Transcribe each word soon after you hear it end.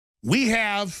We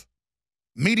have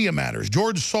Media Matters,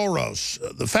 George Soros,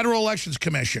 the Federal Elections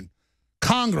Commission,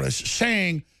 Congress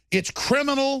saying it's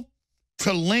criminal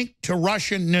to link to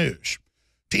Russian news,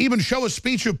 to even show a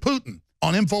speech of Putin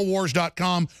on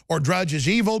Infowars.com or Drudge is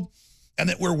evil, and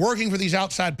that we're working for these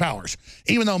outside powers,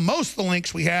 even though most of the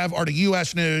links we have are to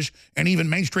U.S. news and even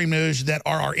mainstream news that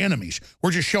are our enemies. We're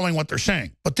just showing what they're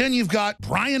saying. But then you've got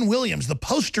Brian Williams, the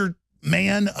poster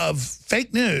man of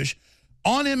fake news,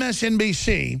 on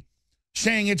MSNBC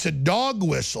saying it's a dog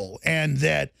whistle and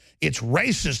that it's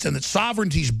racist and that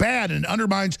sovereignty's bad and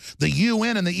undermines the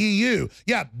UN and the EU.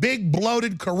 Yeah, big,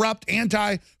 bloated, corrupt,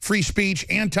 anti-free speech,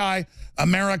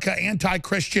 anti-America,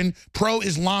 anti-Christian,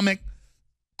 pro-Islamic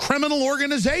criminal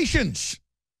organizations.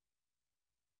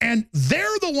 And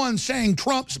they're the ones saying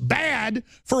Trump's bad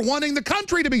for wanting the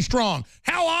country to be strong.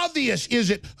 How obvious is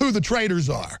it who the traitors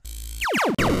are?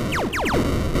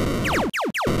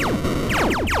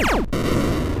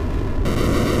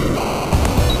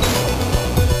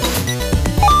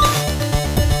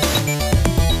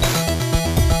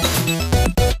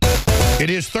 It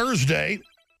is Thursday,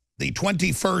 the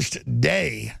 21st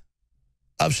day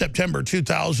of September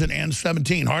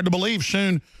 2017. Hard to believe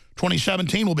soon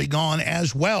 2017 will be gone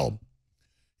as well.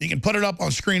 You can put it up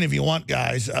on screen if you want,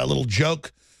 guys. A little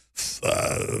joke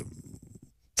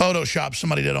Photoshop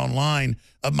somebody did online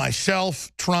of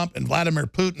myself, Trump, and Vladimir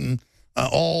Putin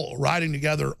all riding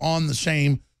together on the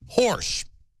same horse,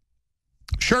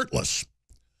 shirtless.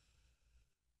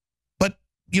 But,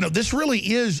 you know, this really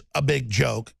is a big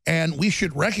joke, and we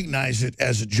should recognize it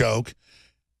as a joke.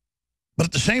 But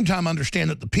at the same time, understand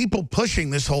that the people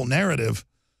pushing this whole narrative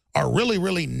are really,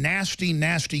 really nasty,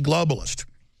 nasty globalists.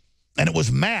 And it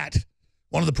was Matt,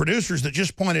 one of the producers, that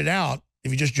just pointed out,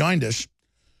 if you just joined us,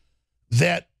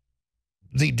 that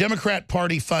the Democrat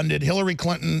Party funded, Hillary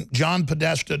Clinton, John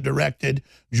Podesta directed,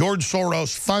 George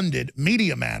Soros funded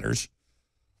Media Matters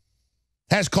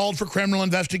has called for criminal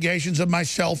investigations of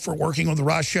myself for working with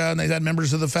Russia, and they've had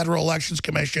members of the Federal Elections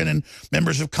Commission and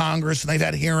members of Congress, and they've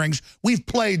had hearings. We've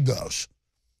played those.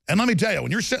 And let me tell you,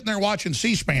 when you're sitting there watching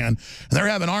C-SPAN, and they're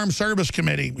having Armed Service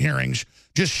Committee hearings,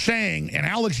 just saying, and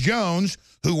Alex Jones,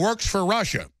 who works for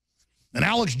Russia, and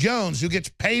Alex Jones, who gets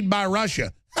paid by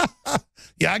Russia,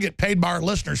 yeah, I get paid by our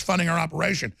listeners funding our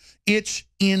operation. It's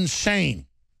insane.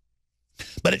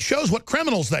 But it shows what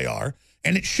criminals they are.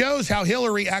 And it shows how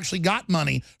Hillary actually got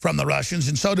money from the Russians,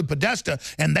 and so did Podesta.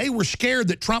 And they were scared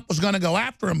that Trump was going to go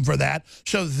after him for that.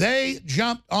 So they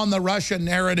jumped on the Russia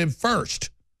narrative first.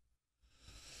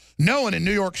 Knowing in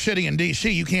New York City and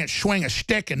D.C. you can't swing a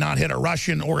stick and not hit a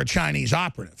Russian or a Chinese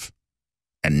operative.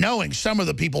 And knowing some of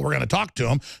the people we're going to talk to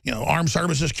them, you know, Armed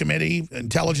Services Committee,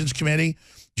 Intelligence Committee,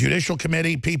 Judicial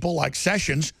Committee, people like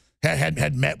Sessions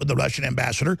had met with the Russian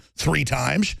ambassador 3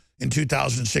 times in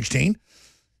 2016.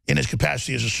 In his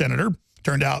capacity as a senator.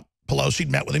 Turned out Pelosi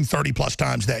met with him 30-plus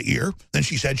times that year. Then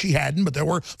she said she hadn't, but there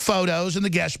were photos in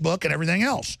the guest book and everything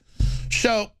else.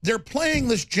 So they're playing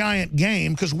this giant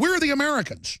game because we're the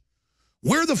Americans.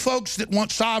 We're the folks that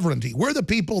want sovereignty. We're the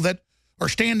people that are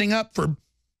standing up for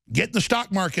getting the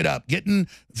stock market up, getting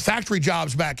factory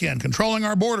jobs back in, controlling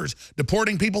our borders,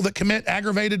 deporting people that commit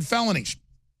aggravated felonies.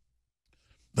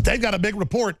 But they've got a big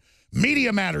report.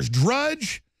 Media Matters.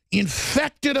 Drudge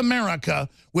infected America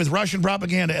with Russian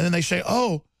propaganda. And then they say,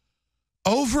 oh,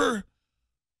 over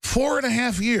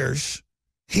 4.5 years,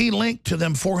 he linked to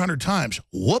them 400 times.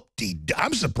 Whoop-de,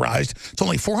 I'm surprised. It's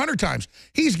only 400 times.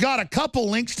 He's got a couple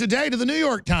links today to the New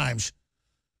York Times.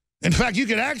 In fact, you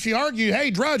could actually argue,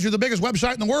 hey, Drudge, you're the biggest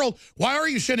website in the world. Why are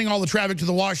you sending all the traffic to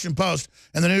the Washington Post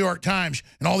and the New York Times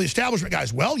and all the establishment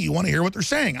guys? Well, you want to hear what they're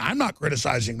saying. I'm not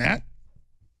criticizing that.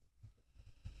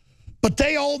 But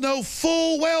they all know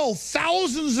full well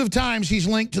thousands of times he's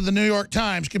linked to the New York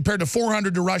Times compared to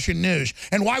 400 to Russian news.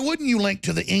 And why wouldn't you link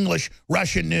to the English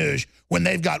Russian news when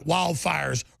they've got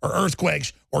wildfires or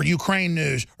earthquakes or Ukraine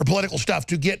news or political stuff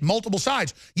to get multiple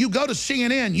sides? You go to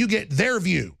CNN, you get their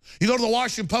view. You go to the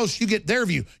Washington Post, you get their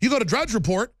view. You go to Drudge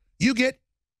Report, you get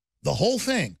the whole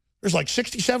thing. There's like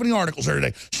 60, 70 articles every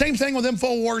day. Same thing with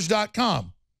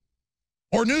Infowars.com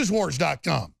or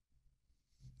Newswars.com.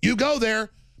 You go there.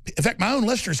 In fact, my own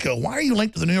listeners go, why are you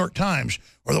linked to the New York Times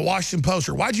or the Washington Post?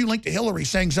 Or why'd you link to Hillary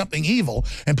saying something evil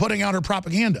and putting out her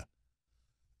propaganda?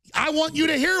 I want you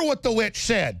to hear what the witch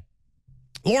said.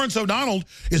 Lawrence O'Donnell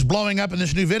is blowing up in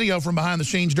this new video from behind the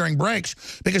scenes during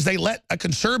breaks because they let a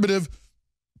conservative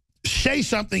say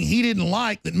something he didn't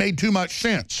like that made too much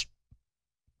sense.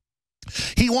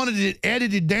 He wanted it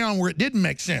edited down where it didn't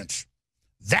make sense.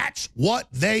 That's what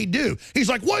they do. He's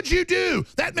like, what'd you do?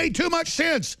 That made too much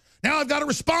sense. Now I've got to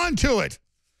respond to it.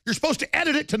 You're supposed to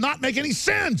edit it to not make any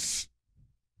sense.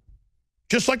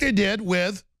 just like they did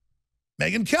with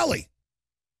Megyn Kelly.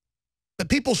 But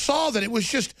people saw that it was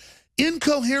just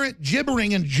incoherent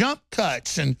gibbering and jump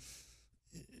cuts, and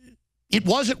it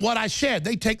wasn't what I said.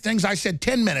 They take things I said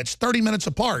 10 minutes, 30 minutes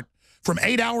apart from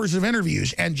 8 hours of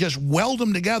interviews and just weld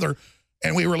them together,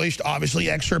 and we released, obviously,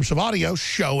 excerpts of audio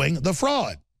showing the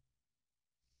fraud.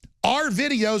 Our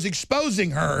videos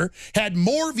exposing her had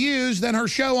more views than her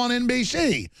show on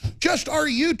NBC. Just our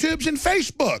YouTubes and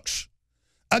Facebooks.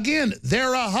 Again,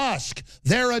 they're a husk.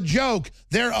 They're a joke.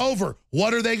 They're over.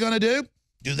 What are they going to do?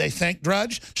 Do they thank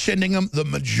Drudge? Sending them the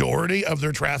majority of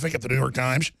their traffic at the New York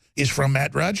Times is from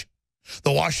Matt Drudge?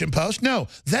 The Washington Post? No.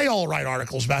 They all write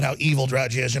articles about how evil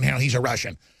Drudge is and how he's a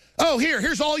Russian. Oh,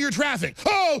 here's all your traffic.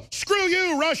 Oh, screw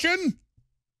you, Russian.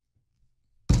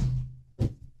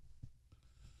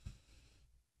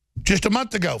 Just a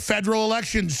month ago, Federal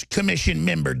Elections Commission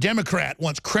member, Democrat,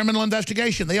 wants criminal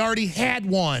investigation. They already had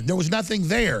one. There was nothing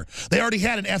there. They already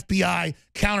had an FBI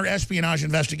counter-espionage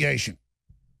investigation.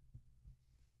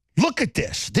 Look at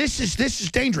this. This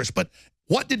is dangerous. But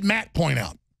what did Matt point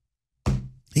out?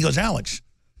 He goes, Alex,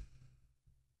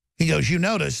 he goes, you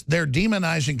notice they're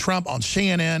demonizing Trump on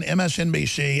CNN,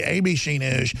 MSNBC, ABC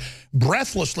News,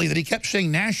 breathlessly, that he kept saying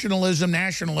nationalism,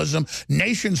 nationalism.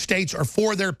 Nation states are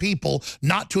for their people,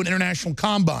 not to an international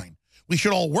combine. We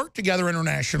should all work together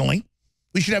internationally.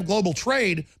 We should have global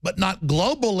trade, but not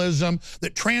globalism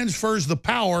that transfers the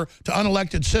power to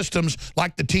unelected systems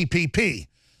like the TPP.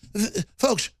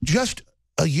 Folks, just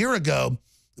a year ago,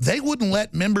 they wouldn't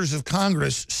let members of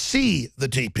Congress see the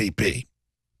TPP.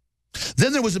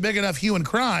 Then there was a big enough hue and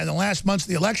cry in the last months of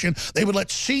the election, they would let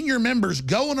senior members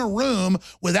go in a room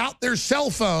without their cell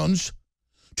phones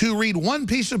to read one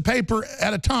piece of paper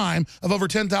at a time of over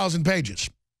 10,000 pages.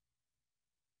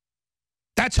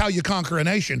 That's how you conquer a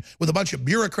nation, with a bunch of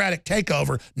bureaucratic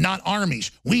takeover, not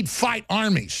armies. We'd fight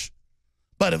armies.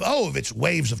 But if it's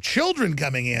waves of children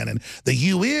coming in and the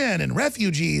UN and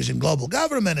refugees and global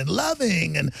government and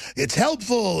loving and it's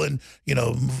helpful and, you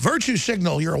know, virtue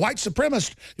signal, you're a white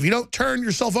supremacist if you don't turn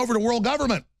yourself over to world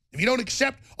government, if you don't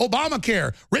accept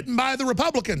Obamacare written by the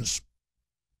Republicans.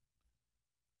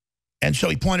 And so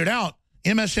he pointed out,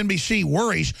 MSNBC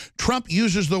worries Trump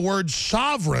uses the word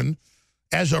sovereign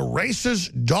as a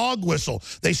racist dog whistle.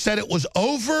 They said it was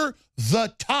over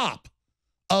the top,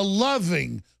 a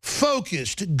loving,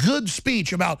 focused, good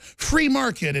speech about free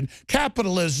market and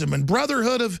capitalism and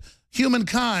brotherhood of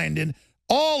humankind and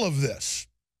all of this.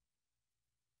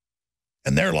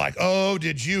 And they're like, oh,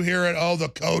 did you hear it? Oh, the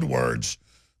code words.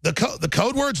 The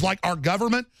code words, like our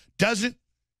government doesn't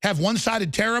have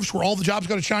one-sided tariffs where all the jobs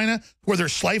go to China, where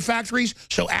there's slave factories,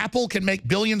 so Apple can make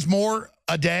billions more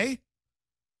a day.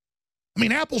 I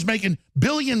mean, Apple's making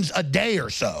billions a day or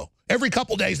so. Every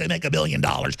couple days they make $1 billion.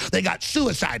 They got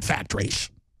suicide factories.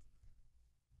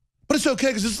 But it's okay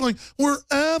because it's like, we're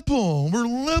Apple, we're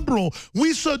liberal.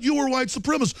 We said you were white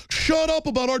supremacists. Shut up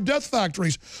about our death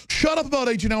factories. Shut up about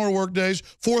 18-hour workdays,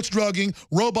 forced drugging,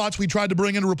 robots we tried to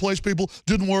bring in to replace people,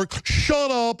 didn't work.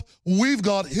 Shut up. We've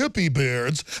got hippie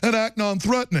beards and act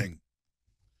non-threatening.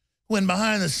 When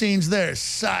behind the scenes, they're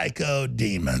psycho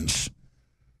demons.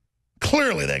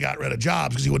 Clearly they got rid of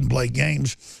Jobs because he wouldn't play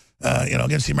games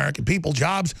against the American people.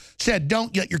 Jobs said,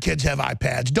 don't let your kids have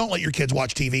iPads. Don't let your kids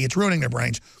watch TV. It's ruining their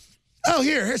brains. Oh,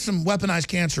 here's some weaponized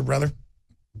cancer, brother.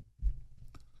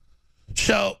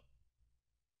 So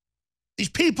these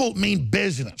people mean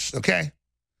business, okay?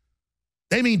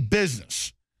 They mean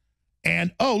business.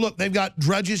 And, oh, look, they've got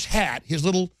Drudge's hat, his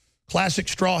little classic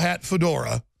straw hat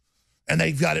fedora, and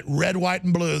they've got it red, white,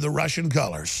 and blue, the Russian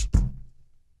colors.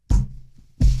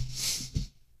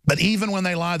 But even when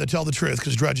they lie, they tell the truth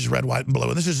because Drudge is red, white, and blue.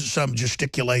 And this isn't some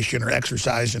gesticulation or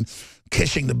exercise in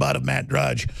kissing the butt of Matt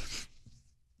Drudge.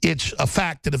 It's a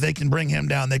fact that if they can bring him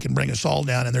down, they can bring us all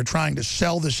down. And they're trying to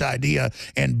sell this idea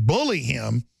and bully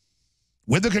him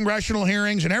with the congressional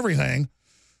hearings and everything,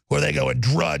 where they go, and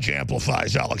Drudge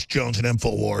amplifies Alex Jones and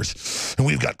InfoWars. And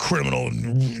we've got criminal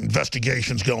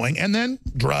investigations going. And then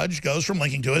Drudge goes from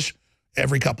linking to us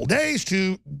every couple days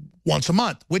to once a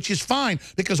month, which is fine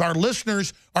because our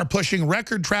listeners are pushing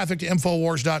record traffic to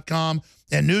Infowars.com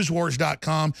and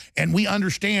Newswars.com, and we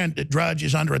understand that Drudge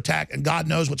is under attack, and God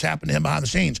knows what's happened to him behind the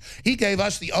scenes. He gave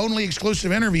us the only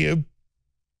exclusive interview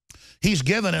he's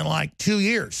given in like 2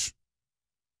 years.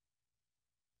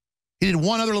 He did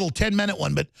one other little 10-minute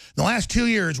one, but in the last 2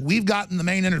 years, we've gotten the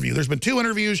main interview. There's been 2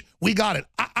 interviews. We got it.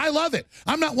 I love it.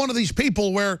 I'm not one of these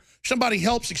people where somebody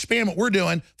helps expand what we're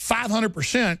doing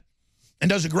 500% and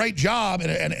does a great job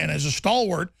and is a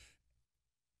stalwart,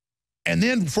 and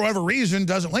then for whatever reason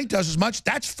doesn't link to us as much,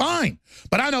 that's fine.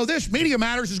 But I know this, Media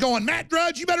Matters is going, Matt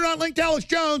Drudge, you better not link to Alex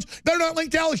Jones. You better not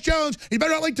link to Alex Jones. You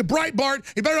better not link to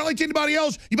Breitbart. You better not link to anybody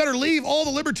else. You better leave all the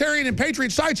libertarian and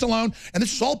patriot sites alone. And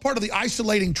this is all part of the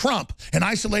isolating Trump and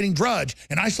isolating Drudge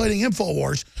and isolating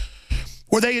InfoWars,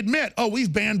 where they admit, oh,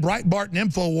 we've banned Breitbart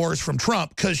and InfoWars from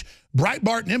Trump because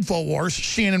Breitbart and InfoWars,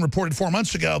 CNN reported 4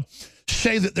 months ago,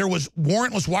 say that there was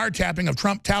warrantless wiretapping of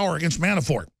Trump Tower against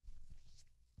Manafort.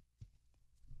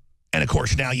 And, of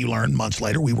course, now you learn months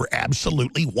later we were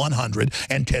absolutely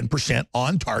 110%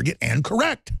 on target and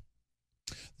correct.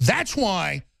 That's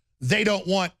why they don't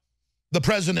want the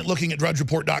president looking at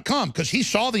drudgereport.com, because he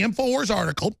saw the InfoWars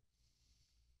article.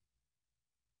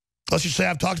 Let's just say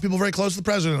I've talked to people very close to the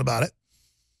president about it.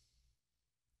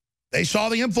 They saw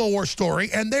the InfoWars story,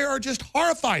 and they are just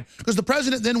horrified because the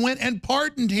president then went and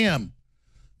pardoned him.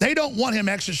 They don't want him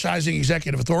exercising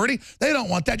executive authority. They don't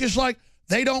want that, just like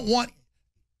they don't want...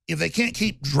 If they can't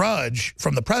keep Drudge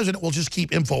from the president, we'll just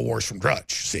keep InfoWars from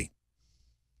Drudge, see?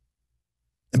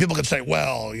 And people could say,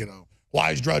 well, you know,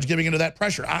 why is Drudge giving into that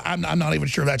pressure? I'm not even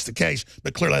sure that's the case,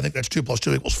 but clearly I think that's 2 +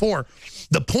 2 = 4.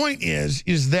 The point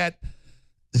is that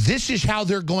this is how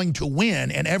they're going to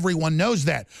win, and everyone knows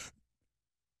that.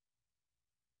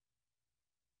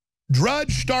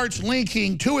 Drudge starts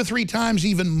linking 2 or 3 times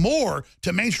even more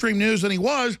to mainstream news than he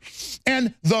was,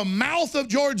 and the mouth of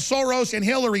George Soros and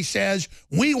Hillary says,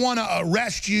 we want to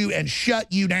arrest you and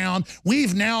shut you down. We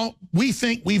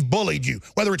think we've bullied you.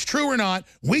 Whether it's true or not,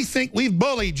 we think we've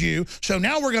bullied you, so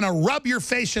now we're going to rub your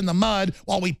face in the mud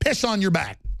while we piss on your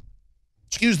back.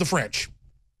 Excuse the French.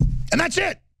 And that's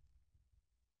it.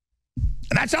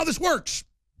 And that's how this works.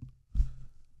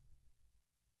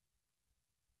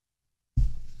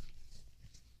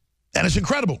 And it's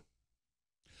incredible.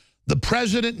 The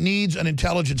president needs an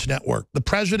intelligence network. The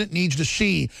president needs to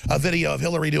see a video of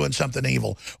Hillary doing something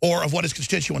evil or of what his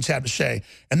constituents have to say.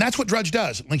 And that's what Drudge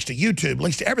does. It links to YouTube,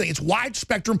 links to everything. It's wide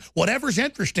spectrum. Whatever's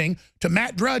interesting to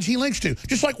Matt Drudge, he links to.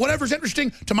 Just like whatever's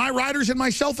interesting to my writers and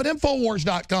myself at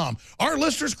Infowars.com. Our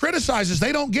listeners criticize us.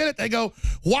 They don't get it. They go,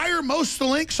 why are most of the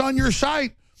links on your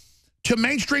site to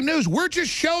mainstream news? We're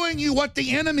just showing you what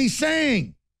the enemy's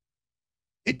saying.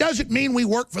 It doesn't mean we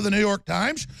work for the New York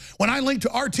Times. When I link to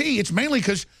RT, it's mainly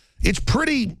because it's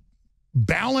pretty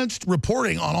balanced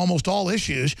reporting on almost all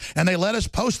issues, and they let us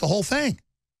post the whole thing.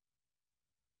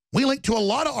 We link to a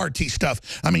lot of RT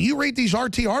stuff. I mean, you read these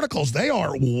RT articles, they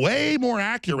are way more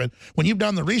accurate when you've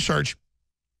done the research.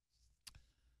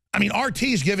 I mean, RT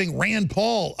is giving Rand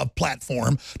Paul a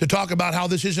platform to talk about how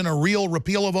this isn't a real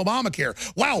repeal of Obamacare.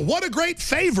 Wow, what a great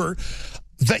favor.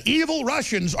 The evil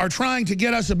Russians are trying to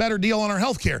get us a better deal on our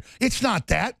health care. It's not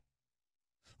that.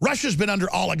 Russia's been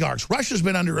under oligarchs. Russia's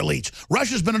been under elites.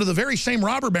 Russia's been under the very same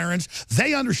robber barons.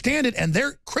 They understand it, and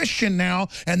they're Christian now,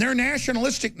 and they're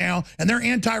nationalistic now, and they're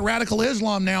anti-radical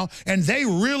Islam now, and they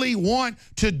really want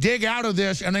to dig out of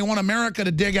this, and they want America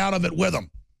to dig out of it with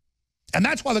them. And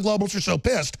that's why the globalists are so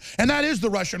pissed, and that is the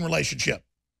Russian relationship.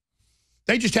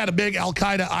 They just had a big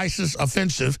Al-Qaeda ISIS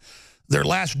offensive, their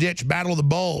last-ditch battle of the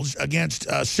bulge against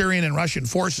Syrian and Russian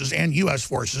forces and U.S.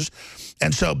 forces.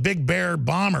 And so Big Bear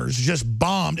bombers just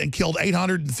bombed and killed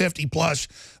 850-plus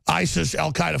ISIS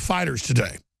Al-Qaeda fighters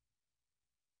today.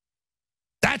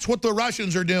 That's what the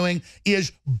Russians are doing,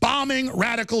 is bombing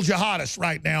radical jihadists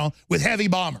right now with heavy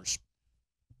bombers.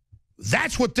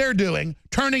 That's what they're doing,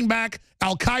 turning back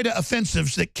Al-Qaeda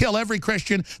offensives that kill every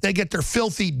Christian they get their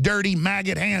filthy, dirty,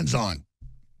 maggot hands on.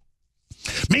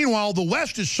 Meanwhile, the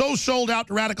West is so sold out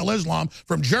to radical Islam,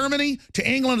 from Germany to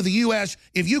England to the U.S.,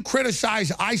 if you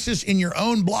criticize ISIS in your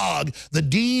own blog, the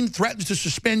dean threatens to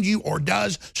suspend you or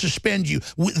does suspend you.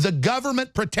 The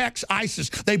government protects ISIS.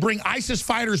 They bring ISIS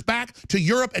fighters back to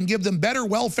Europe and give them better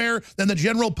welfare than the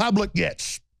general public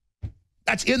gets.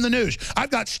 That's in the news. I've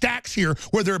got stacks here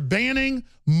where they're banning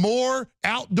more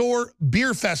outdoor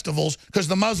beer festivals because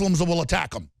the Muslims will attack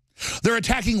them. They're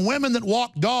attacking women that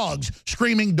walk dogs,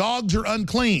 screaming dogs are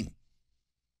unclean.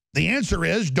 The answer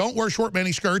is don't wear short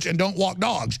mini skirts and don't walk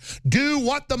dogs. Do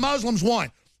what the Muslims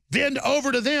want. Bend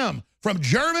over to them. From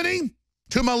Germany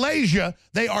to Malaysia,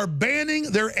 they are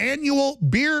banning their annual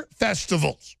beer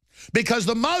festivals because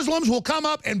the Muslims will come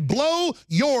up and blow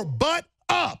your butt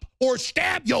up or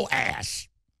stab your ass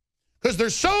because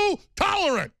they're so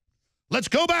tolerant. Let's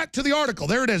go back to the article.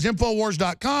 There it is,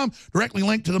 Infowars.com, directly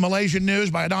linked to the Malaysian news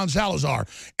by Adon Salazar.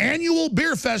 Annual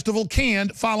beer festival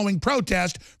canned following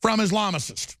protest from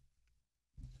Islamicists.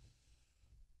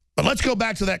 But let's go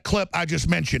back to that clip I just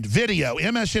mentioned. Video,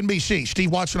 MSNBC,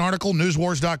 Steve Watson article,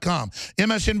 newswars.com.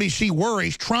 MSNBC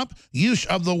worries Trump use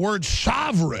of the word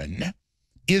sovereign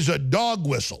is a dog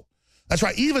whistle. That's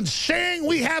right. Even saying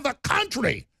we have a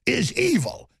country is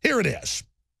evil. Here it is.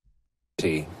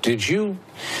 Did you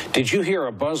hear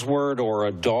a buzzword or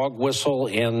a dog whistle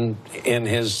in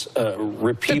his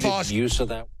repeated use of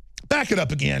that? Back it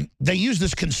up again. They use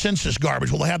this consensus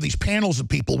garbage. Well, they have these panels of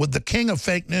people with the king of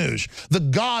fake news, the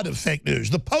god of fake news,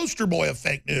 the poster boy of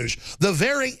fake news, the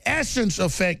very essence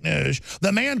of fake news,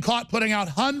 the man caught putting out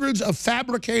hundreds of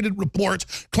fabricated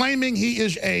reports claiming he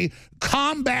is a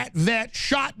combat vet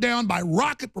shot down by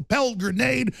rocket-propelled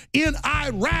grenade in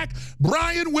Iraq.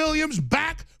 Brian Williams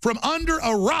back from under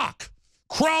a rock,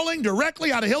 crawling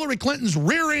directly out of Hillary Clinton's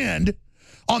rear end,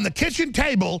 on the kitchen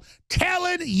table,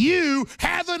 telling you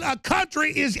having a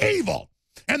country is evil.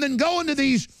 And then going to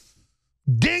these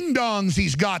ding-dongs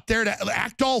he's got there to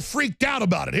act all freaked out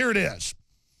about it. Here it is.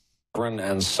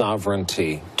 And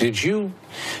sovereignty. Did you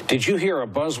hear a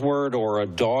buzzword or a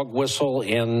dog whistle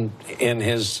in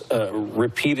his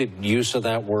repeated use of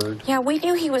that word? Yeah, we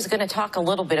knew he was going to talk a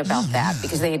little bit about that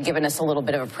because they had given us a little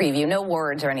bit of a preview. No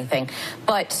words or anything.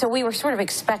 But so we were sort of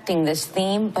expecting this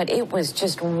theme, but it was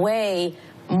just way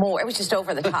more. It was just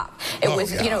over the top. It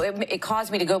was, you know, it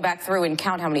caused me to go back through and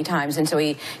count how many times. And so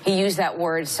he used that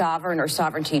word sovereign or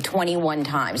sovereignty 21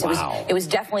 times. Wow. It was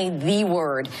definitely the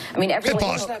word. I mean, everyone.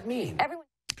 What does that mean? Everyone.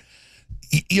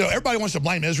 You know, everybody wants to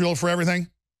blame Israel for everything.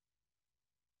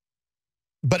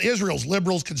 But Israel's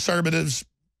liberals, conservatives,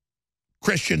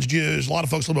 Christians, Jews, a lot of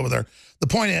folks live over there. The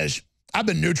point is, I've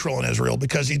been neutral in Israel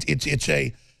because it's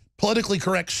a politically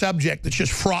correct subject that's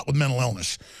just fraught with mental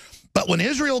illness. But when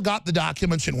Israel got the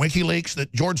documents in WikiLeaks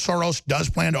that George Soros does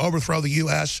plan to overthrow the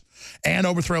U.S. and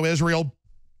overthrow Israel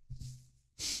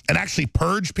and actually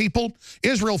purge people,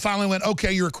 Israel finally went,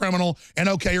 okay, you're a criminal, and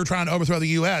okay, you're trying to overthrow the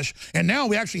U.S. And now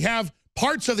we actually have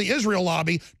parts of the Israel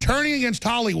lobby turning against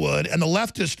Hollywood and the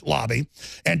leftist lobby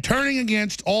and turning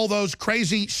against all those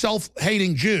crazy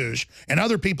self-hating Jews and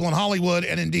other people in Hollywood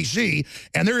and in D.C.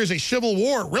 And there is a civil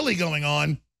war really going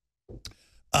on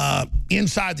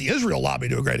inside the Israel lobby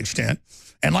to a great extent.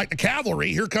 And like the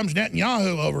cavalry, here comes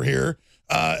Netanyahu over here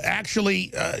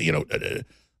actually,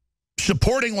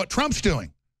 supporting what Trump's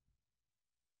doing.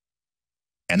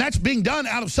 And that's being done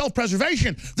out of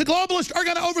self-preservation. The globalists are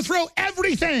going to overthrow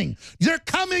everything. They're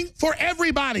coming for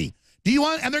everybody. Do you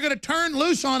want? And they're going to turn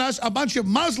loose on us a bunch of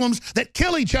Muslims that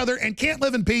kill each other and can't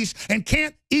live in peace and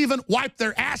can't even wipe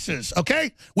their asses,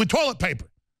 okay, with toilet paper.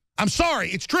 I'm sorry.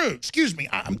 It's true. Excuse me.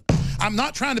 I'm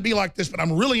not trying to be like this, but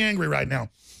I'm really angry right now.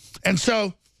 And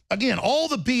so, again, all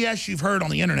the BS you've heard on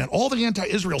the internet, all the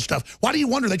anti-Israel stuff, why do you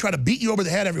wonder they try to beat you over the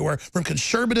head everywhere from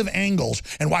conservative angles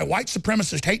and why white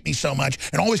supremacists hate me so much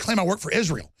and always claim I work for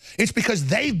Israel? It's because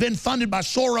they've been funded by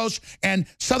Soros and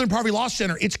Southern Poverty Law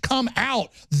Center. It's come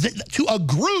out to a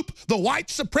group, the white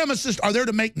supremacists are there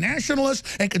to make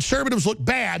nationalists and conservatives look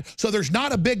bad, so there's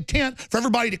not a big tent for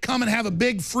everybody to come and have a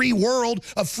big free world,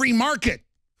 a free market.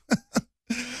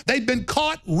 They've been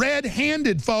caught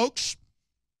red-handed, folks.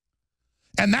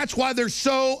 And that's why they're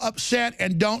so upset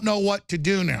and don't know what to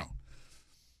do now.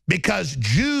 Because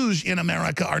Jews in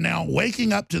America are now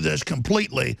waking up to this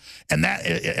completely, and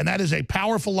that is a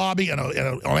powerful lobby and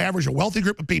on average a wealthy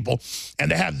group of people. And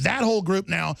to have that whole group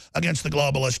now against the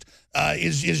globalist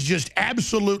is just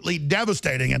absolutely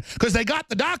devastating. And because they got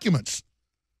the documents.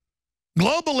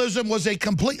 Globalism was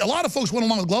a lot of folks went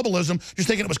along with globalism just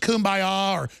thinking it was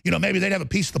kumbaya or, maybe they'd have a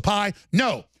piece of the pie.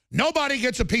 No, nobody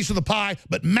gets a piece of the pie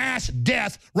but mass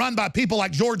death run by people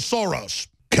like George Soros.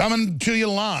 Coming to you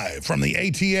live from the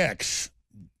ATX,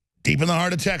 deep in the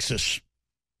heart of Texas.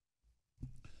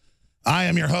 I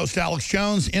am your host, Alex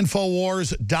Jones.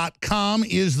 Infowars.com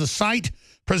is the site.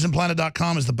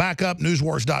 PrisonPlanet.com is the backup.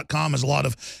 Newswars.com has a lot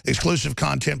of exclusive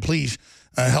content. Please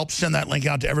help send that link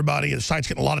out to everybody. The site's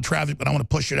getting a lot of traffic, but I want to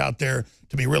push it out there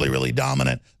to be really, really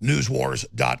dominant.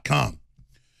 Newswars.com.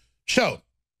 So,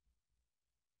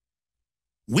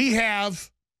 we have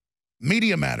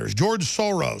Media Matters, George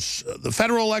Soros, the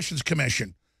Federal Elections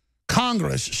Commission,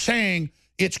 Congress saying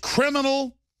it's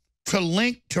criminal to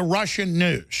link to Russian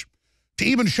news, to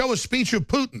even show a speech of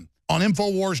Putin on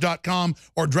Infowars.com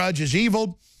or Drudge is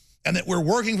evil, and that we're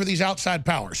working for these outside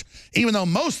powers, even though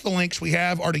most of the links we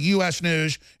have are to U.S.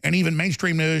 news and even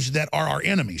mainstream news that are our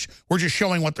enemies. We're just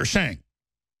showing what they're saying.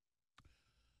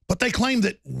 But they claim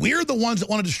that we're the ones that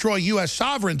want to destroy U.S.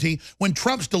 sovereignty when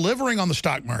Trump's delivering on the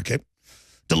stock market,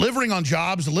 delivering on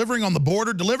jobs, delivering on the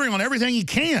border, delivering on everything he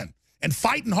can, and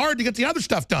fighting hard to get the other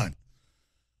stuff done.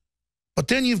 But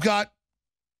then you've got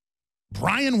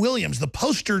Brian Williams, the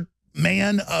poster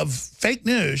man of fake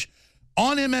news,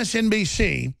 on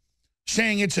MSNBC,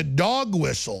 saying it's a dog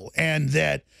whistle and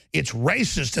that it's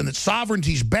racist and that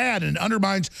sovereignty's bad and it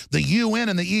undermines the UN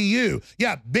and the EU.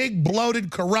 Yeah, big,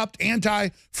 bloated, corrupt,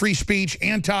 anti-free speech,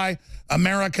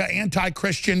 anti-America,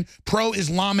 anti-Christian,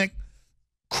 pro-Islamic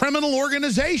criminal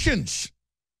organizations.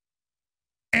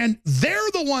 And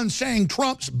they're the ones saying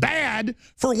Trump's bad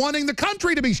for wanting the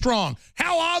country to be strong.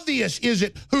 How obvious is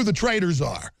it who the traitors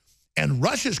are? And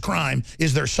Russia's crime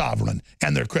is they're sovereign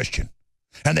and they're Christian.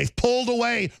 And they've pulled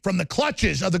away from the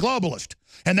clutches of the globalist.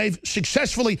 And they've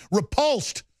successfully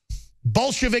repulsed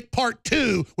Bolshevik Part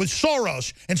 2 with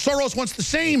Soros. And Soros wants the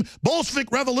same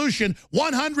Bolshevik revolution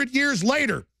 100 years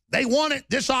later. They want it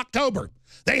this October.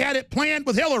 They had it planned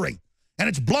with Hillary. And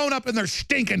it's blown up in their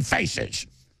stinking faces.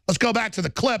 Let's go back to the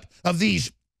clip of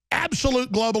these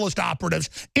absolute globalist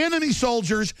operatives, enemy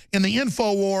soldiers in the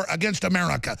info war against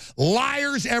America.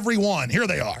 Liars, every one. Here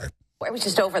they are. It was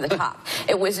just over the top.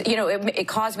 It was, you know, it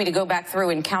caused me to go back through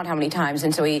and count how many times.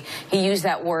 And so he used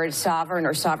that word sovereign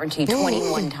or sovereignty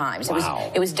 21 times.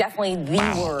 Wow. It was definitely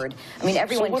the word. I mean,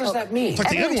 everyone. So what does that mean? It's like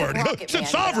the N-word.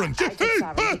 It's sovereign.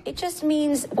 It just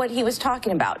means what he was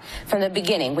talking about from the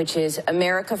beginning, which is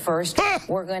America first.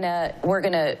 We're gonna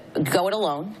go it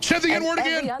alone. Said the N-word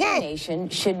again. Every other nation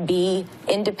should be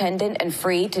independent and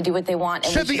free to do what they want.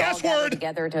 And said we should the all gather S-word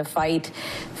together to fight,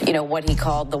 you know, what he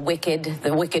called the wicked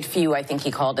few. I think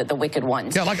he called it the wicked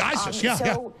ones. Yeah, like ISIS.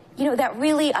 So, you know, that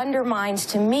really undermines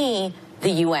to me the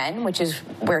UN, which is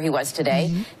where he was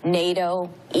today, NATO,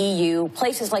 EU,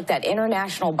 places like that,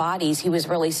 international bodies. He was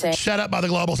really saying. Set up by the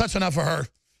globals. That's enough for her.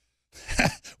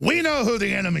 We know who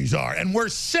the enemies are, and we're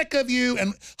sick of you,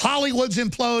 and Hollywood's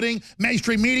imploding,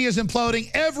 mainstream media's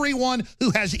imploding. Everyone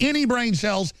who has any brain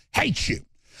cells hates you.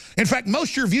 In fact,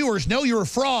 most of your viewers know you're a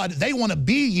fraud. They want to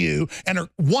be you and are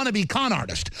wannabe con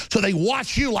artists. So they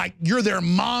watch you like you're their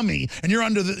mommy and you're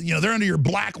under the, you know, they're under your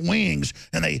black wings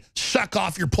and they suck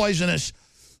off your poisonous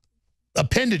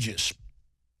appendages.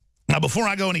 Now, before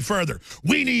I go any further,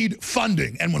 we need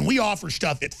funding. And when we offer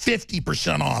stuff at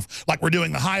 50% off, like we're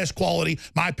doing the highest quality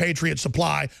My Patriot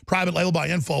Supply, private label by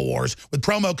InfoWars, with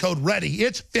promo code READY,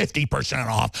 it's 50%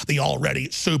 off the already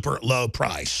super low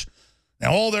price.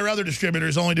 Now, all their other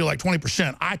distributors only do like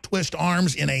 20%. I twist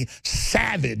arms in a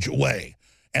savage way.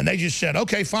 And they just said,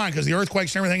 okay, fine, because the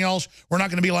earthquakes and everything else, we're not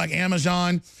going to be like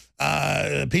Amazon.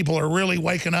 People are really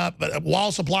waking up, but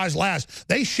while supplies last,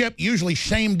 they ship usually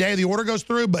same day the order goes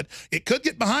through, but it could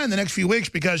get behind the next few weeks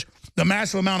because the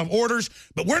massive amount of orders.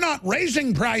 But we're not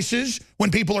raising prices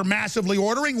when people are massively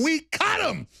ordering. We cut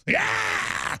them.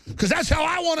 Yeah, because that's how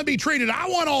I want to be treated. I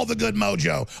want all the good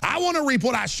mojo. I want to reap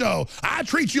what I sow. I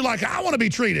treat you like I want to be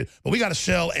treated. But we got to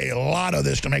sell a lot of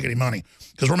this to make any money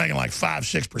because we're making like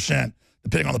 5–6%.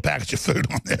 Depending on the package of food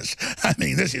on this. I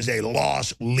mean, this is a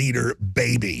loss leader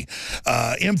baby.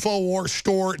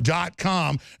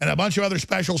 InfoWarsStore.com and a bunch of other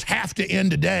specials have to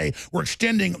end today. We're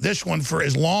extending this one for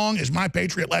as long as My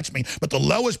Patriot lets me, but the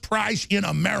lowest price in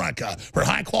America for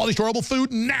high-quality storable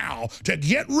food now to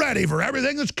get ready for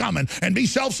everything that's coming and be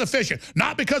self-sufficient.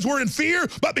 Not because we're in fear,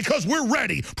 but because we're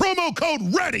ready. Promo code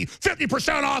READY,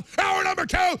 50% off. Hour number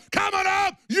 2 coming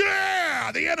up.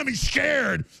 Yeah, the enemy's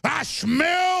scared. I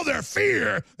smell their fear.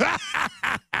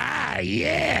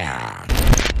 Yeah.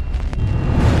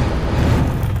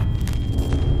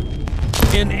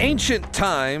 In ancient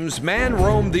times, man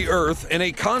roamed the earth in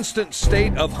a constant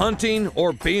state of hunting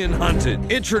or being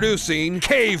hunted. Introducing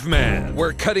Caveman,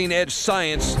 where cutting-edge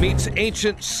science meets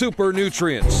ancient super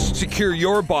nutrients. Secure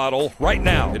your bottle right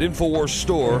now at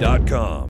InfoWarsStore.com.